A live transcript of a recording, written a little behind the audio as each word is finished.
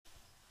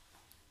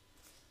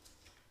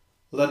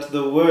Let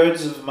the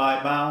words of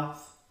my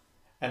mouth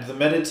and the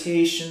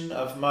meditation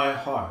of my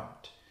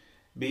heart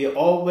be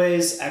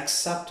always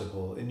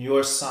acceptable in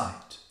your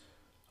sight,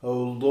 O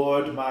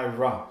Lord, my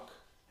rock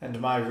and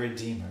my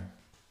redeemer.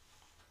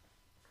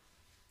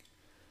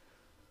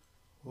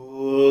 O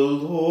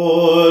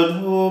Lord,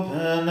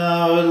 open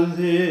our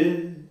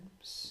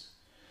lips,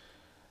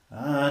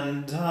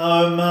 and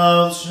our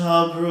mouth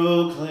shall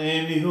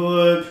proclaim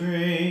your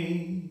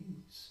praise.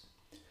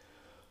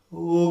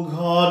 O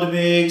God,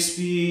 make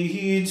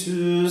speed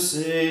to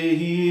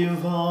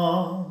save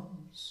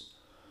us.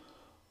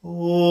 O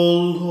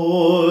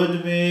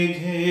Lord, make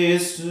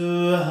haste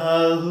to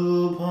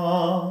help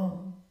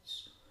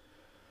us.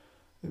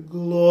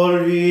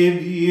 Glory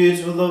be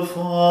to the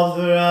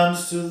Father, and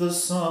to the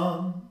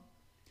Son,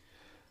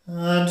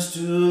 and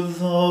to the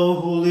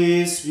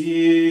Holy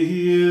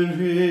Spirit,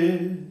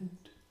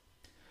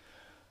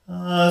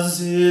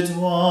 as it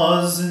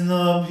was in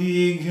the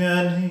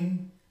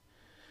beginning,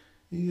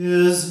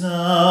 is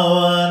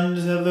now, and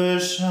ever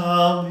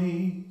shall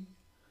be,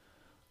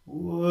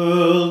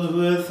 world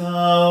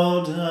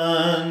without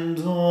end.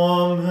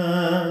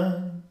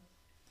 Amen.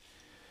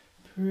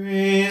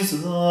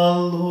 Praise the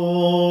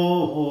Lord.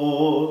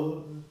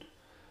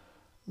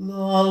 The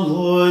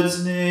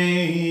Lord's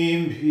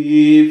name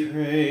be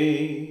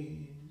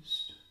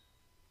praised.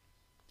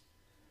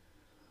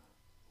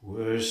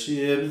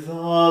 Worship the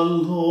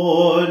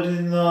Lord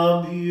in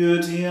the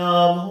beauty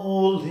of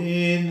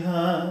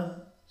holiness.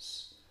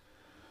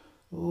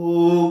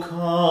 O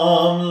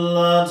come,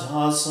 let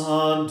us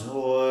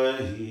adore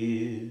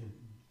him.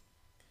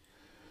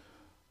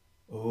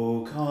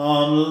 O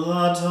come,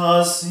 let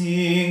us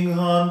sing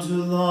unto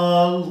the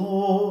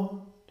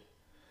Lord.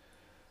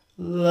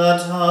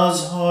 Let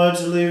us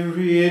heartily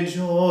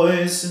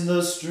rejoice in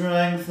the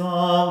strength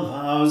of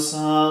our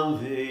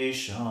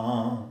salvation.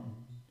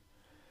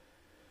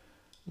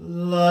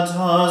 Let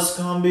us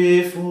come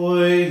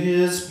before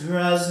his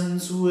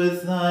presence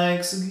with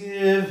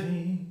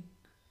thanksgiving,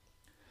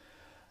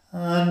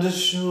 and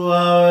show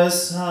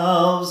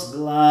ourselves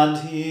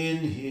glad in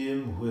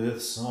him with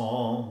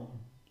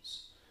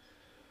psalms.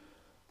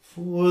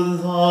 For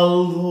the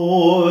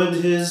Lord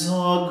is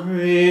a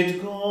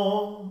great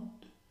God,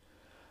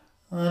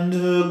 and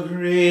a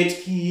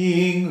great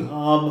King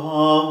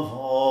above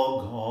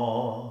all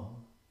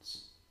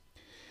gods.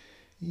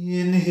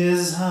 In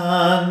his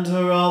hand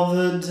are all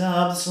the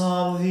depths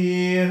of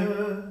the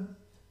earth,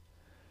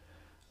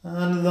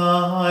 and the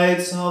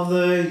heights of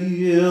the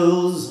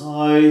hills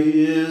are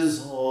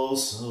his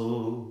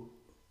also.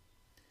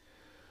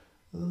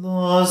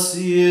 The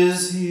sea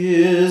is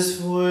his,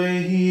 for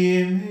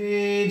he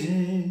made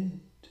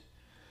it,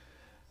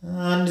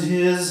 and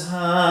his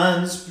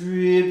hands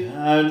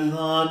prepared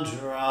the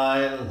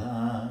dry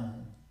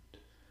land.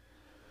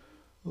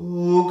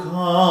 O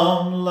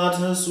come, let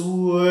us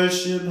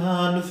worship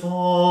and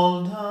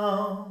fall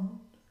down,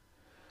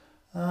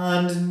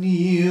 and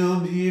kneel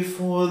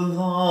before the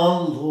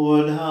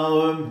Lord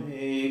our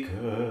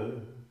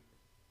Maker.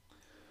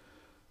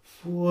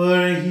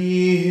 For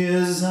he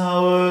is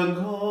our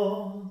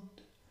God,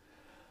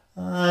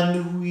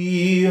 and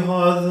we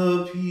are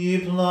the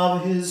people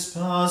of his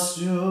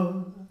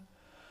pasture,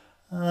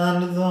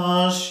 and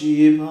the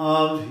sheep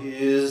of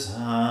his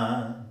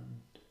hand.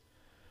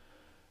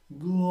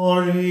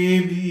 Glory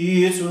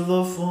be to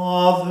the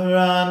Father,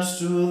 and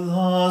to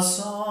the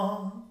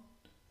Son,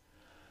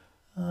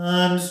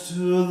 and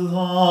to the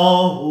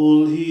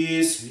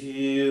Holy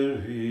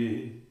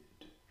Spirit,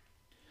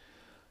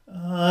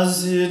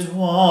 as it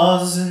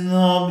was in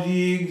the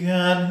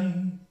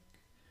beginning,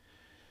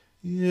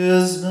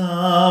 is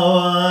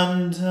now,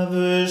 and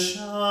ever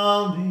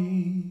shall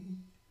be,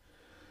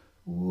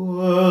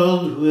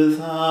 world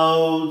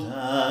without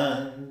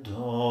end.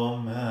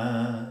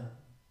 Amen.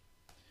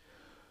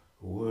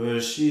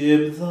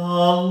 Worship the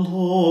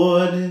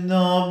Lord in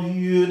the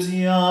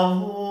beauty of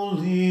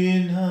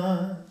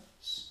holiness.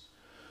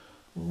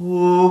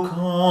 O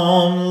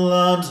come,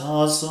 let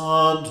us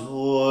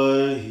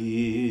adore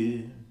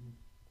him.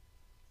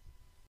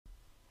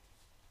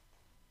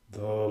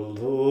 The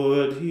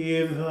Lord,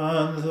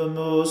 even the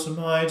most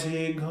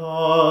mighty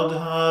God,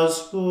 has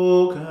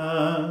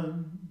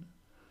spoken,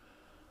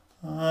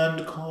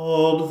 and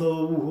called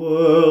the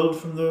world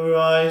from the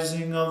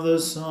rising of the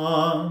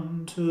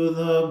sun to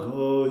the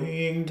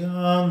going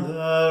down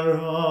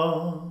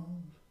thereof.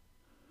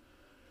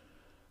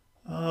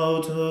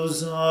 Out of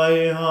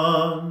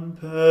Zion,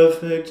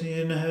 perfect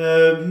in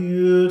her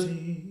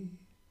beauty,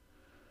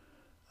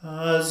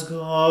 as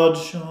God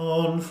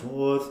shone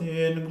forth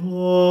in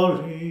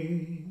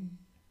glory.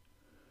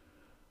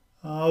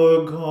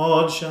 Our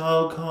God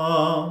shall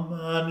come,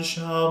 and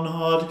shall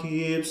not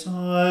keep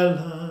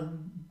silence.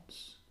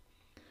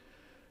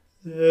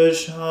 There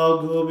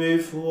shall go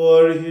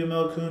before him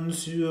a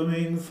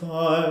consuming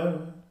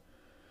fire,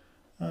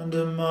 and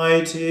a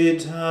mighty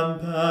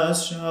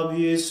tempest shall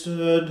be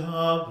stirred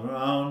up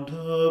round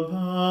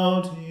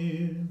about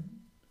him.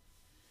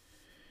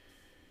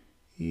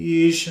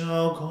 He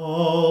shall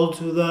call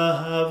to the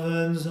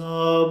heavens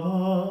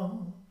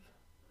above,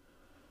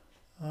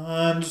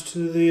 and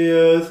to the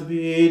earth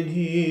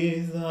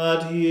beneath,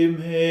 that he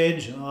may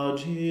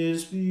judge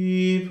his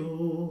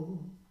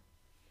people.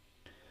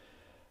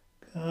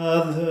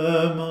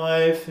 Gather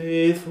my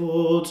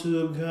faithful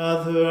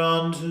together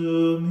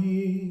unto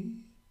me,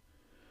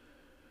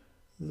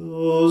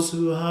 those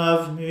who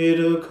have made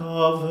a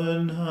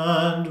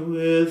covenant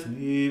with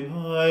me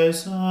by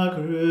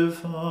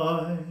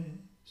sacrifice.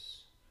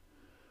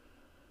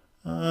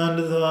 And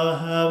the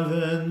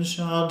heavens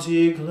shall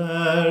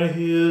declare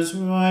his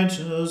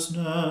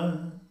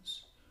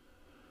righteousness,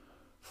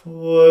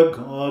 for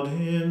God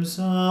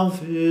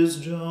himself is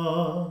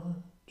judge.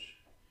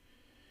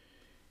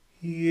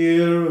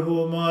 Hear,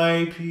 O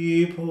my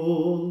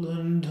people,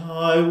 and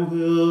I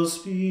will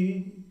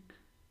speak.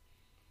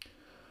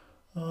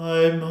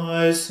 I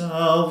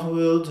myself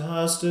will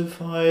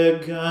testify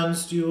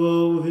against you,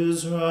 O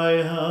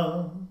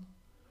Israel.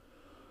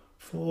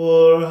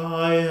 For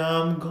I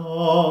am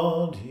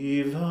God,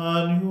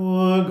 even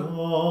your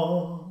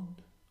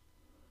God.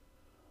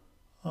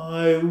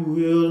 I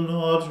will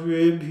not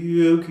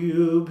rebuke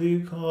you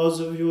because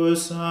of your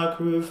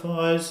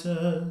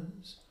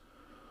sacrifices,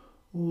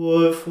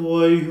 or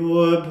for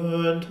your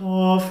burnt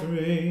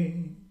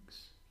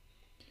offerings,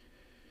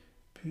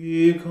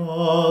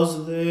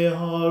 because they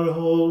are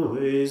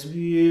always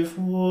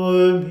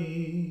before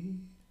me.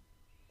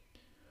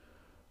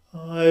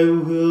 I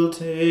will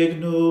take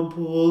no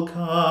bull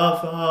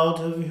calf out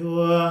of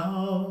your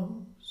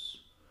house,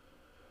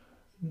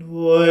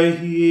 nor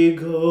he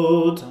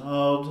goat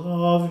out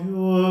of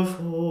your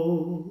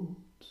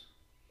folds.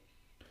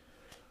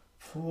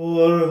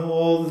 For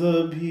all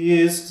the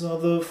beasts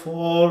of the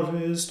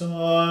forest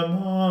are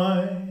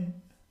mine,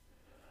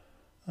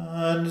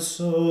 and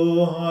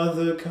so are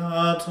the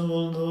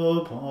cattle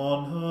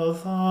upon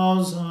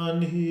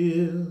 1,000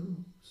 hills.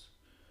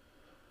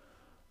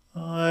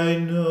 I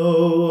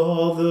know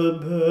all the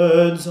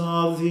birds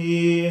of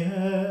the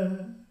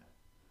air,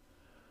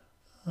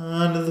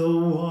 and the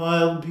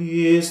wild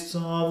beasts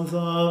of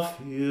the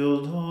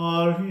field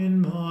are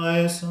in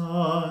my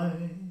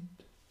sight.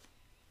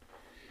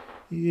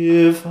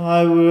 If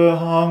I were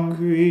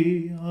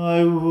hungry,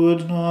 I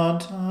would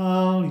not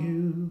tell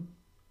you,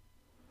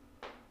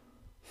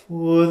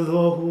 for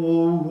the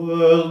whole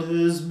world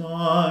is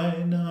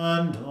mine,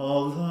 and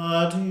all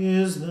that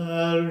is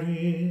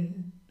therein.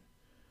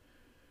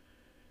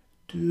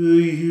 Do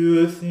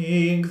you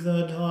think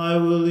that I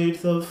will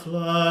eat the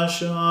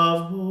flesh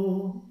of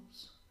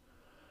bulls,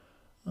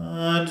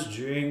 and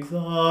drink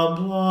the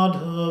blood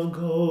of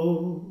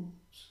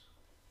goats?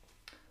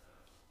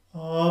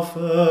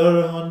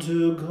 Offer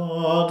unto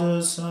God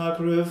a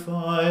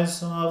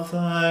sacrifice of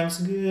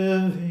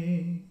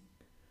thanksgiving,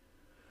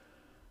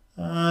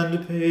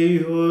 and pay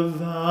your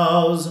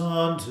vows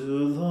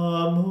unto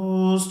the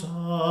Most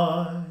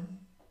High,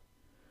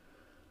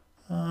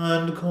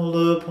 and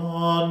call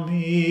upon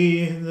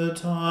me in the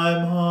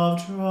time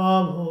of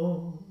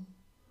trouble.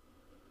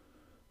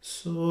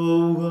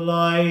 So will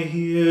I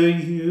hear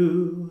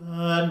you,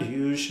 and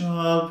you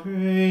shall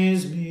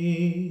praise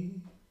me.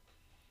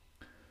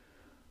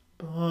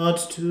 But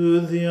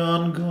to the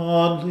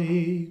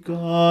ungodly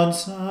God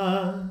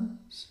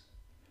says,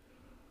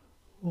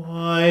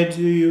 why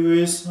do you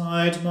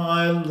recite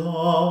my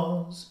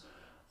laws,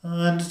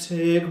 and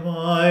take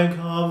my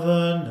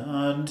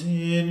covenant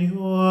in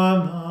your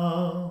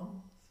mouth?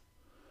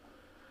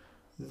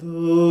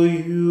 Though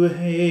you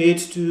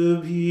hate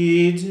to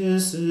be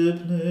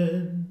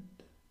disciplined,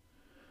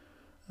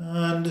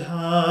 and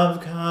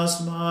have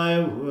cast my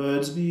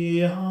words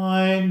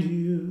behind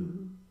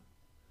you,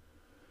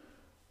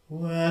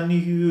 when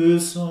you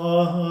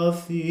saw a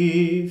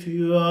thief,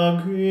 you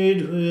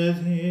agreed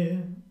with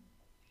him,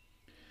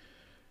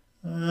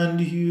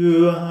 and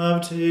you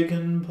have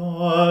taken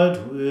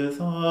part with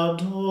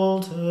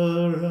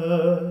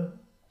adulterers.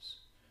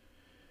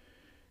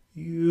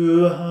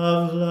 You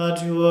have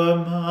let your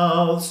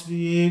mouth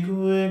speak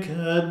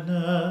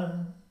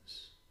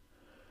wickedness,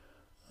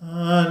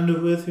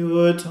 and with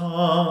your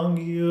tongue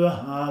you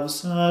have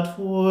set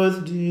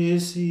forth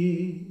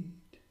deceit.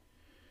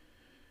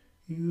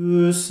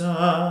 You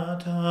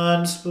sat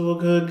and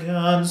spoke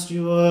against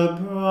your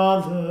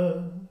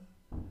brother.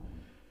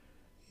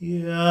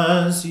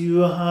 Yes, you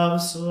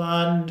have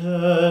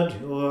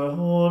slandered your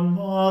own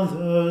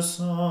mother's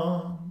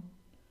son.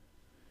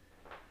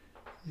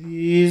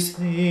 These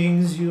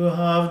things you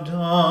have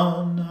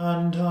done,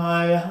 and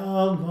I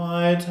held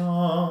my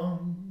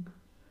tongue.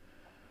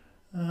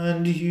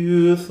 And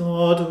you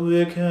thought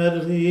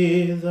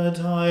wickedly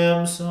that I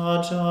am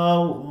such a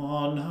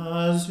one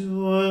as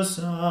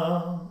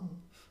yourself.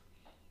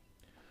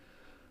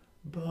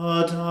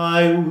 But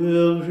I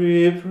will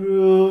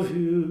reprove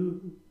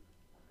you,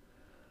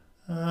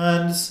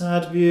 and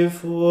set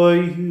before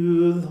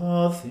you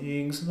the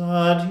things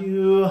that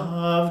you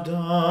have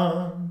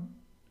done.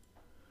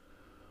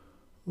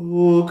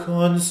 Oh,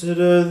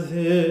 consider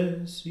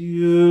this,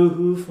 you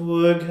who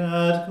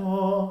forget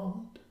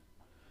God,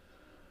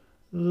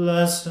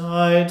 lest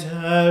I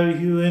tear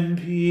you in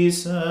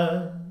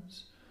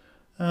pieces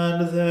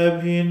and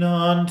there be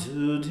none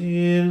to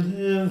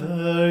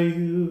deliver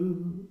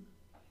you.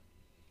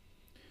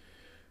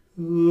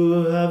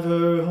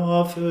 Whoever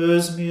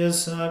offers me a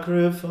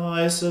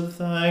sacrifice of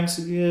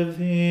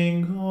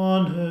thanksgiving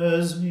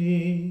honors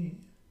me,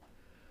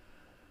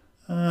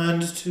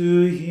 and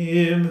to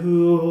him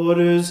who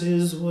orders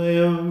his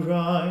way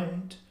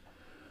aright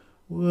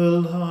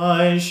will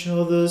I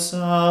show the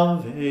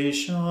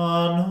salvation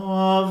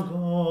of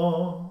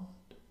God.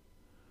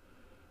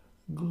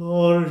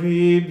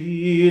 Glory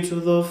be to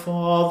the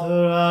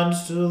Father, and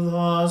to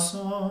the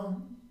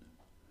Son,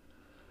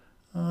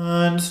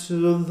 and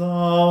to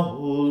the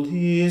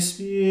Holy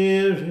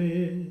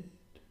Spirit,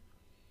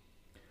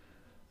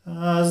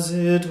 as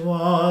it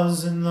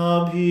was in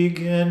the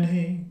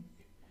beginning,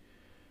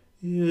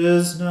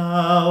 is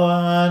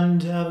now,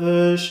 and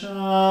ever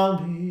shall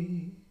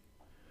be,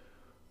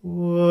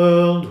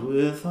 world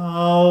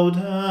without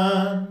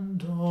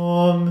end.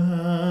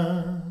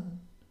 Amen.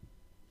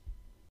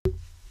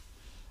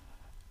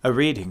 A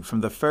reading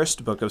from the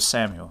first book of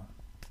Samuel.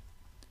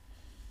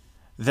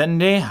 Then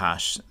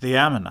Nahash the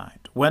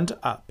Ammonite went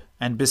up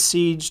and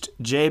besieged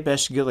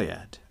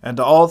Jabesh-Gilead, and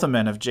all the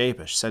men of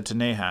Jabesh said to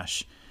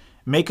Nahash,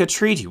 Make a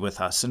treaty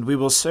with us, and we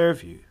will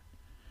serve you.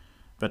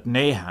 But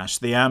Nahash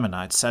the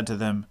Ammonite said to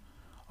them,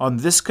 On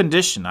this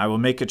condition I will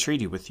make a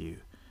treaty with you,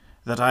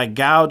 that I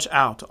gouge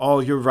out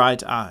all your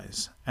right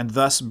eyes, and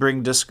thus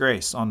bring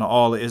disgrace on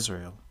all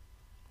Israel.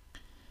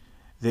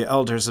 The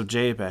elders of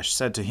Jabesh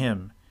said to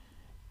him,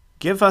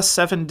 Give us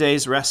 7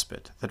 days'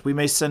 respite, that we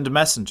may send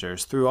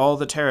messengers through all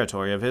the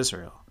territory of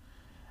Israel.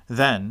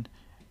 Then,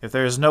 if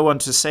there is no one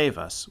to save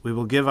us, we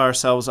will give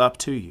ourselves up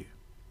to you.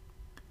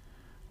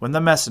 When the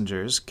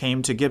messengers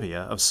came to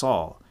Gibeah of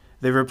Saul,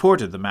 they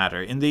reported the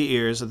matter in the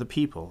ears of the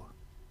people,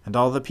 and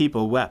all the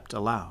people wept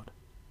aloud.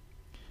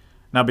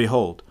 Now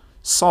behold,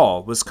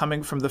 Saul was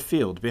coming from the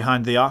field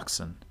behind the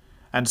oxen,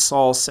 and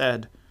Saul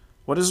said,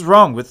 What is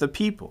wrong with the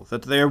people,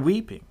 that they are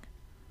weeping?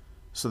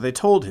 So they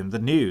told him the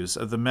news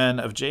of the men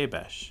of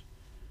Jabesh.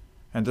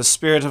 And the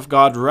Spirit of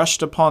God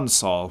rushed upon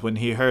Saul when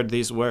he heard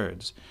these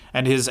words,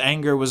 and his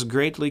anger was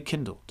greatly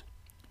kindled.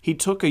 He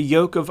took a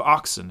yoke of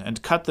oxen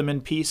and cut them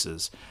in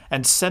pieces,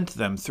 and sent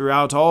them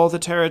throughout all the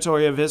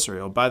territory of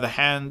Israel by the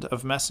hand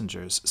of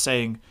messengers,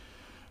 saying,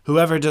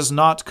 Whoever does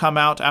not come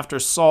out after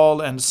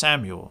Saul and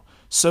Samuel,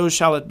 so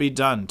shall it be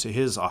done to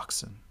his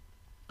oxen.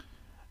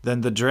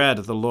 Then the dread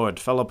of the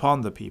Lord fell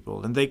upon the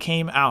people, and they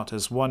came out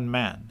as one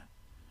man.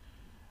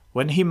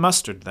 When he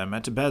mustered them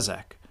at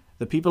Bezek,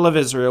 the people of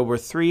Israel were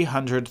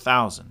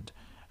 300,000,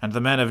 and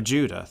the men of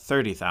Judah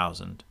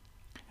 30,000.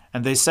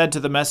 And they said to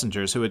the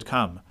messengers who had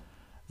come,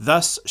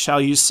 Thus shall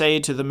you say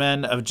to the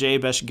men of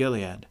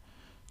Jabesh-Gilead,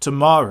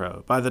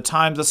 Tomorrow, by the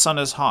time the sun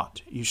is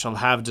hot, you shall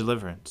have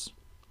deliverance.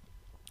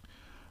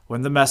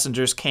 When the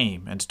messengers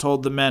came and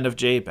told the men of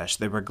Jabesh,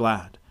 they were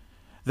glad.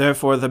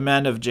 Therefore the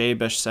men of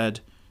Jabesh said,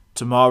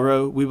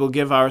 Tomorrow we will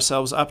give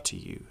ourselves up to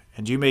you,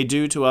 and you may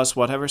do to us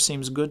whatever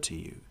seems good to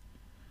you.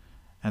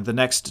 And the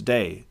next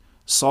day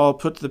Saul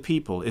put the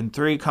people in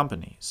 3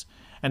 companies,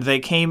 and they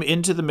came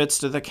into the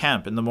midst of the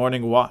camp in the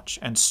morning watch,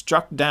 and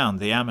struck down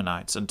the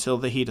Ammonites until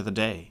the heat of the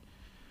day.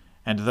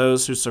 And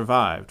those who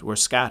survived were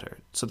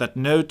scattered, so that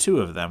no 2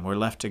 of them were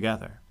left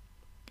together.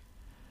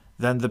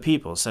 Then the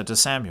people said to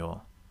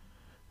Samuel,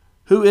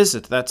 Who is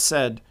it that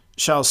said,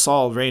 Shall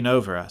Saul reign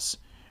over us?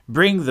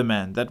 Bring the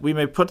men, that we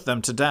may put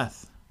them to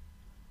death.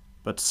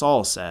 But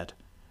Saul said,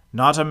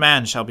 Not a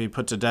man shall be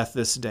put to death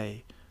this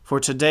day, for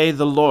today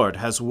the Lord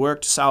has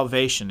worked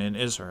salvation in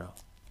Israel.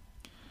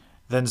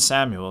 Then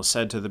Samuel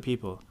said to the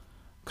people,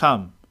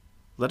 Come,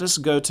 let us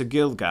go to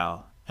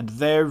Gilgal, and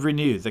there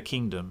renew the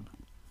kingdom.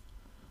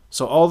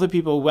 So all the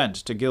people went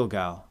to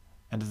Gilgal,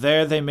 and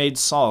there they made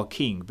Saul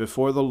king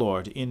before the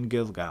Lord in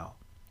Gilgal.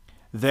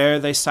 There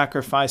they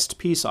sacrificed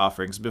peace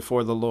offerings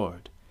before the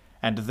Lord,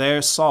 and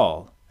there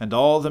Saul and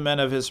all the men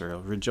of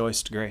Israel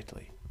rejoiced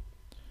greatly.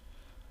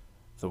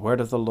 The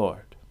word of the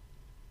Lord.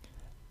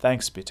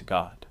 Thanks be to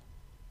God.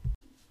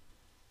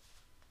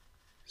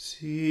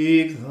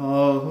 Seek the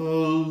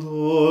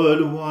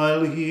Lord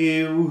while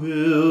he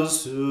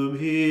wills to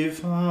be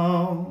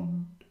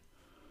found.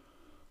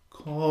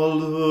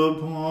 Call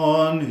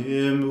upon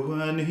him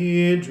when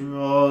he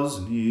draws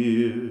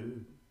near.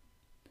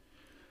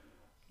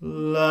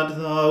 Let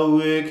the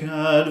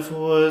wicked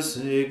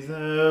forsake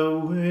their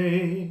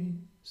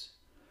ways,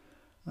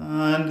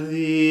 and the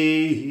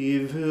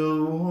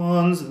evil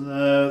ones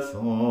their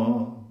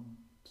thoughts.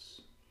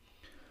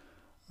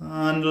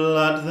 And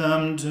let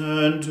them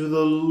turn to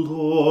the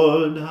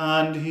Lord,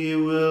 and he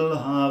will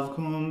have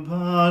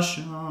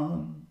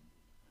compassion.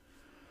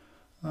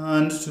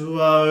 And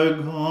to our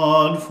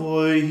God,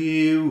 for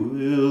he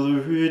will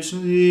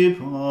richly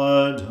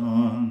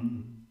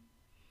pardon.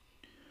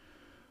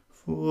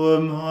 For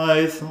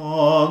my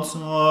thoughts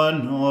are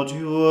not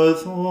your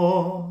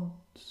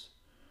thoughts,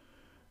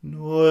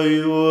 nor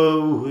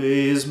your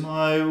ways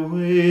my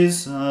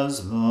ways,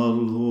 says the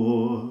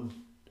Lord.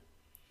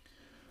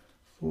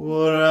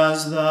 For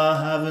as the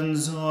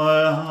heavens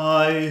are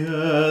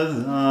higher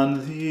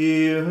than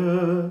the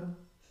earth,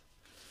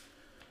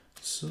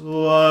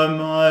 So are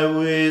my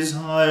ways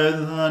higher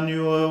than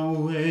your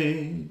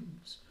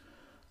ways,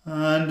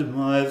 and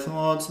my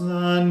thoughts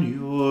than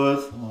your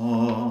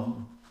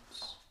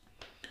thoughts.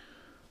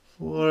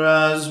 For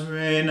as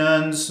rain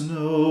and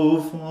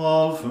snow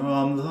fall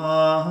from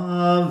the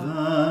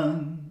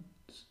heavens,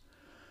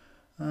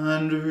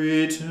 and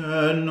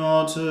return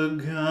not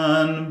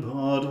again,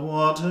 but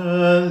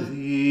water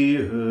the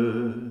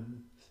earth,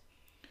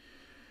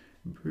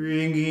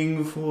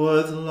 bringing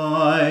forth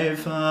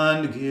life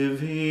and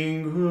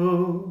giving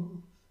growth,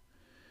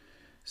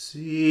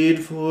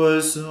 seed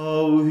for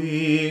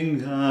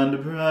sowing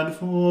and bread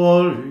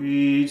for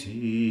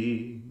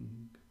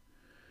eating,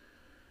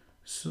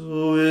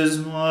 so is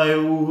my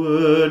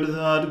word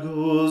that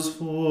goes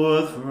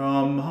forth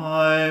from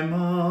my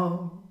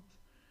mouth.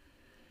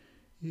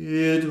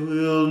 It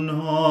will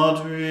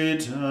not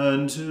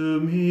return to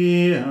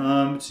me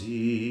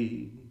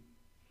empty,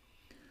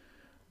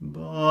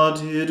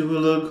 but it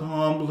will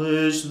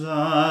accomplish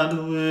that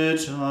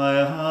which I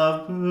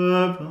have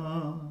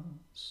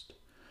purposed,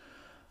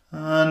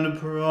 and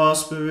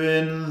prosper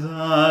in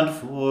that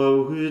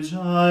for which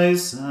I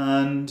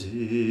sent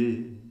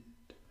it.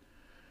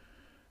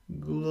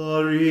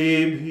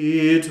 Glory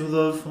be to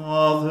the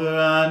Father,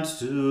 and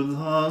to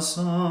the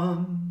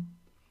Son,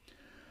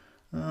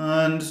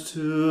 and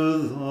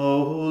to the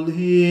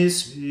Holy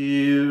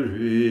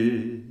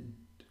Spirit,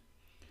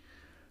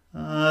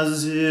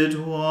 as it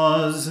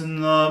was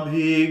in the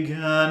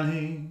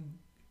beginning,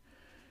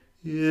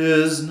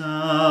 is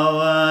now,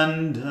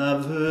 and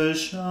ever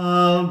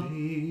shall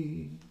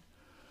be,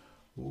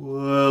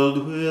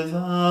 world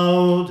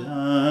without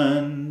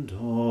end.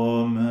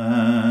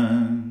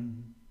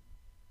 Amen.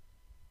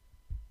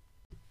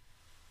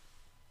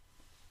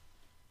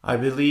 I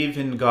believe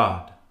in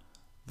God,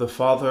 the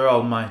Father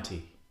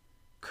Almighty,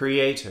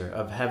 Creator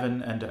of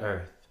heaven and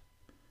earth.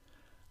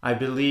 I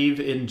believe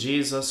in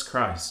Jesus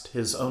Christ,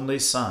 his only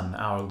Son,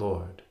 our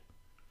Lord.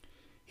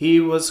 He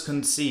was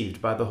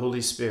conceived by the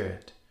Holy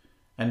Spirit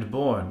and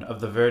born of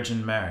the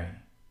Virgin Mary.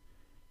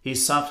 He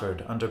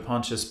suffered under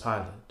Pontius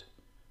Pilate,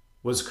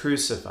 was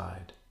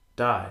crucified,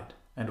 died,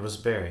 and was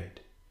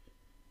buried.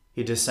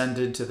 He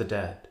descended to the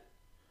dead.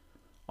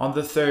 On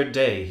the third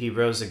day he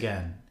rose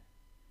again.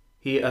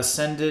 He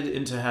ascended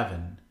into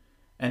heaven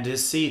and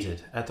is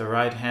seated at the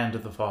right hand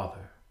of the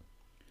Father.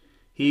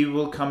 He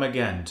will come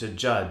again to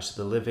judge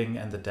the living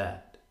and the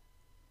dead.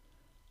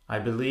 I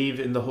believe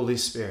in the Holy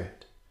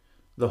Spirit,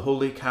 the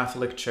Holy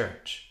Catholic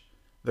Church,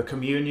 the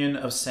communion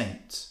of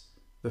saints,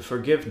 the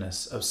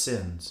forgiveness of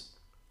sins,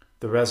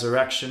 the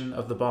resurrection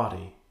of the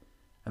body,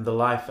 and the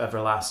life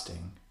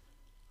everlasting.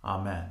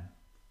 Amen.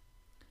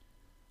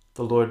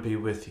 The Lord be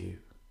with you.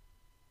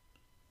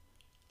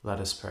 Let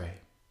us pray.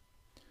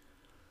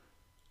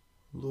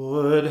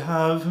 Lord,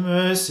 have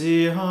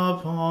mercy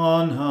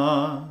upon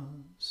us.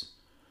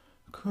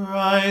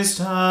 Christ,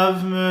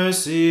 have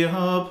mercy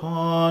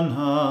upon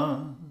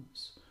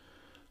us.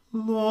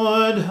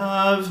 Lord,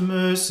 have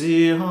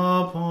mercy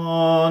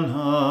upon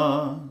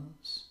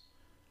us.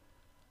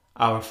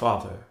 Our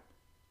Father,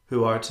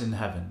 who art in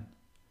heaven,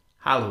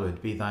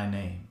 hallowed be thy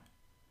name.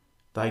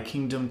 Thy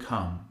kingdom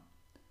come,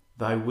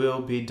 thy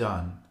will be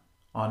done,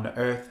 on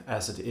earth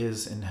as it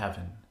is in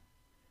heaven.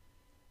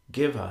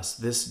 Give us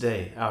this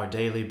day our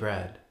daily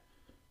bread,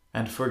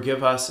 and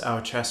forgive us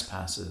our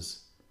trespasses,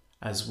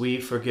 as we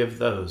forgive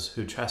those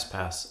who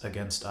trespass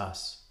against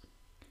us.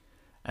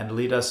 And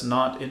lead us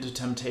not into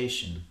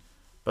temptation,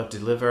 but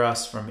deliver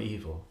us from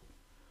evil.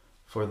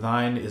 For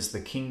thine is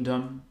the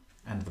kingdom,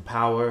 and the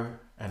power,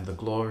 and the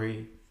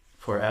glory,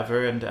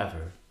 forever and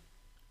ever.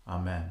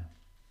 Amen.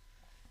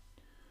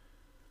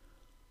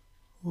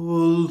 O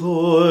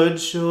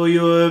Lord, show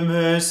your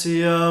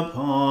mercy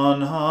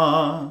upon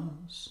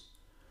us,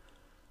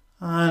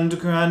 and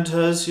grant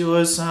us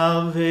your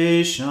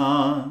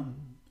salvation.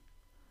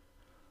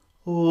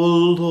 O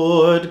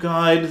Lord,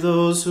 guide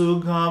those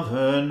who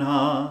govern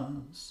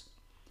us,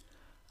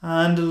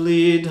 and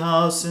lead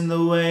us in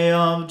the way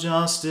of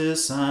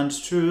justice and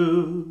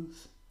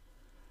truth.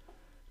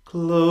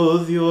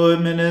 Clothe your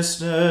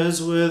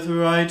ministers with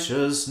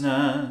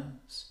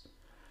righteousness,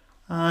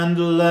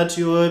 and let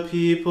your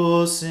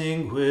people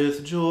sing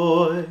with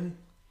joy.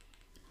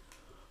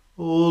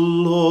 O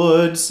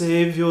Lord,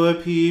 save your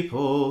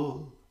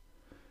people,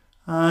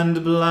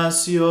 and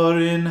bless your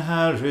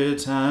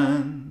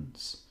inheritance.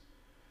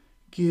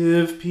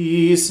 Give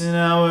peace in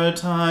our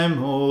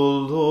time, O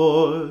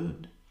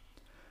Lord,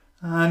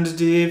 and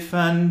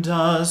defend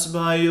us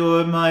by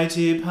your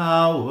mighty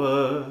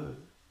power.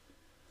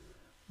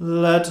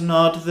 Let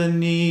not the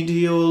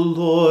needy, O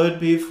Lord,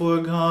 be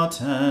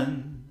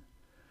forgotten,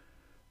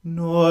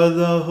 nor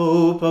the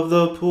hope of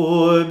the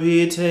poor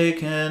be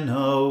taken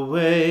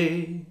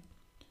away.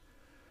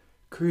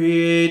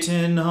 Create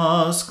in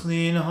us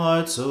clean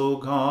hearts, O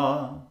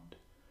God,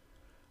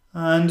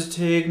 and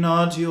take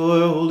not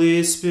your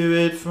Holy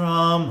Spirit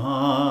from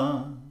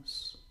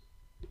us.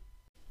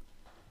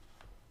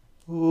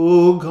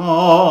 O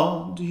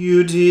God,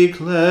 you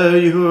declare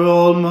your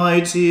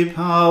almighty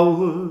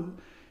power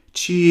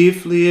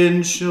chiefly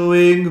in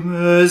showing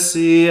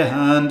mercy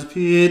and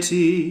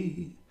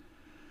pity.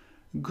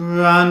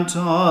 Grant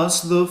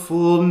us the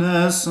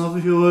fullness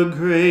of your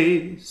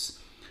grace,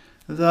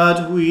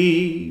 that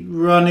we,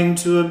 running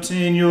to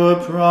obtain your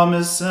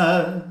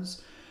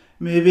promises,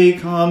 may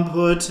become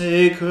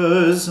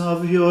partakers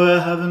of your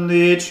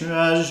heavenly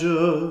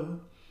treasure.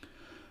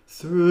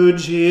 Through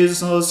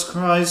Jesus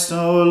Christ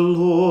our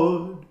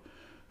Lord,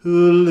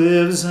 who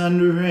lives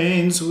and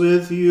reigns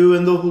with you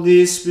in the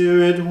Holy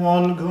Spirit,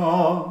 one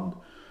God,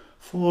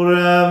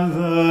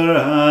 forever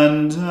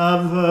and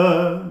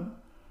ever.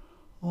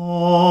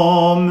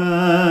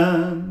 Amen.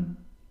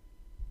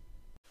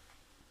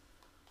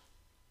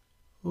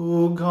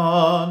 O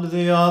God,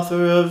 the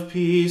author of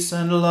peace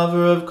and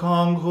lover of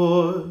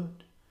concord,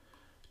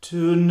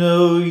 to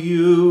know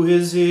you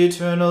is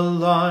eternal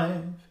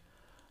life,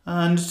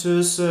 and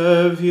to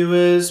serve you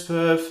is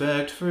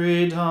perfect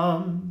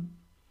freedom.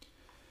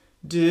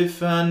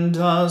 Defend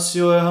us,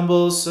 your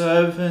humble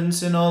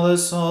servants, in all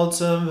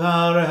assaults of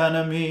our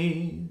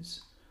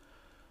enemies,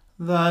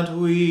 that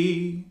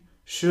we,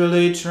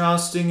 surely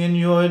trusting in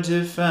your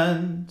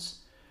defense,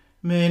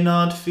 may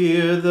not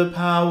fear the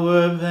power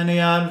of any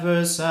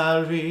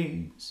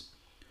adversaries.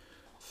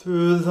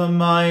 Through the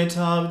might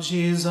of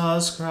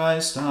Jesus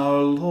Christ our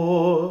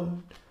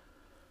Lord.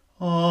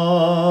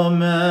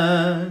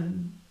 Amen.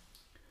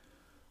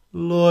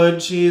 Lord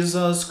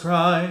Jesus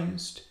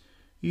Christ,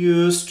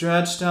 you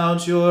stretched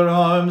out your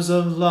arms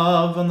of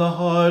love on the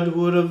hard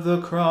wood of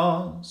the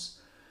cross,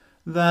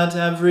 that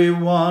every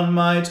one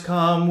might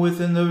come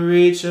within the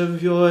reach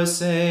of your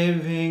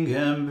saving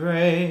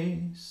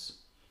embrace.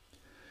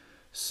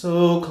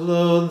 So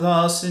clothe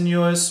us in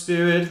your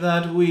Spirit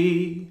that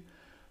we,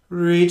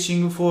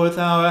 reaching forth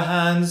our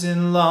hands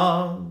in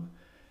love,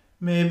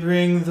 may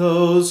bring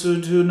those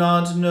who do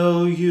not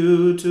know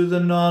you to the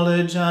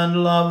knowledge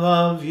and love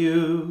of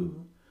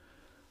you,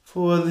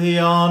 for the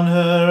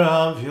honor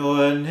of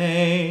your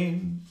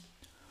name.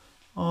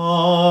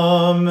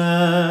 Amen.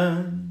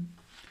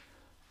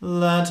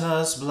 Let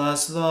us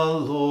bless the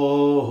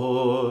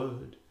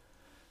Lord.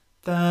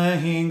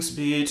 Thanks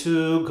be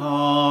to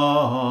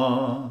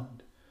God.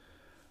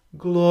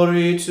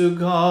 Glory to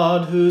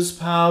God, whose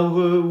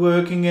power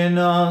working in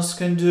us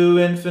can do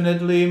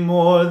infinitely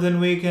more than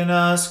we can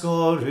ask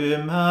or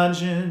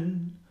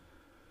imagine.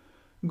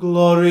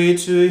 Glory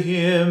to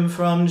him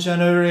from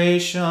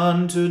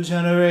generation to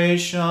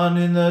generation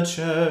in the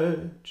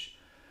church,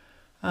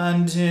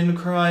 and in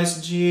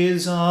Christ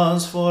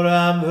Jesus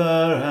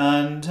forever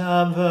and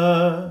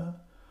ever.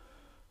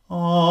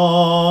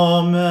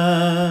 Amen.